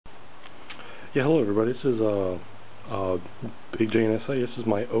Yeah, hello everybody. This is Big J and SA. This is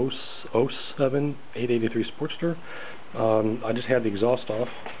my 07 883 Sportster. I just had the exhaust off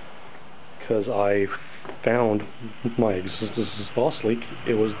because I found my exhaust leak.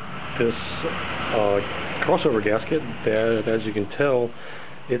 It was this crossover gasket that, as you can tell,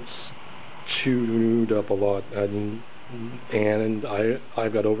 it's chewed up a lot, and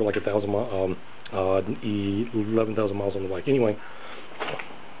I've got over like 11,000 miles on the bike. Anyway.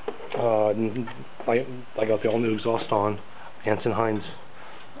 I got the all-new exhaust on, Vance Hines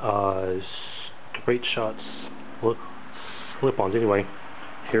StraightShots slip-ons. Anyway,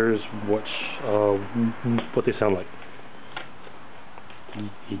 here's what they sound like.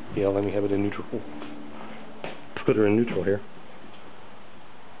 Yeah, let me have it in neutral. Put her in neutral here.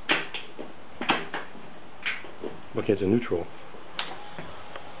 Okay, it's in neutral.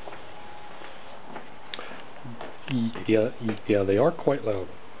 Yeah, they are quite loud.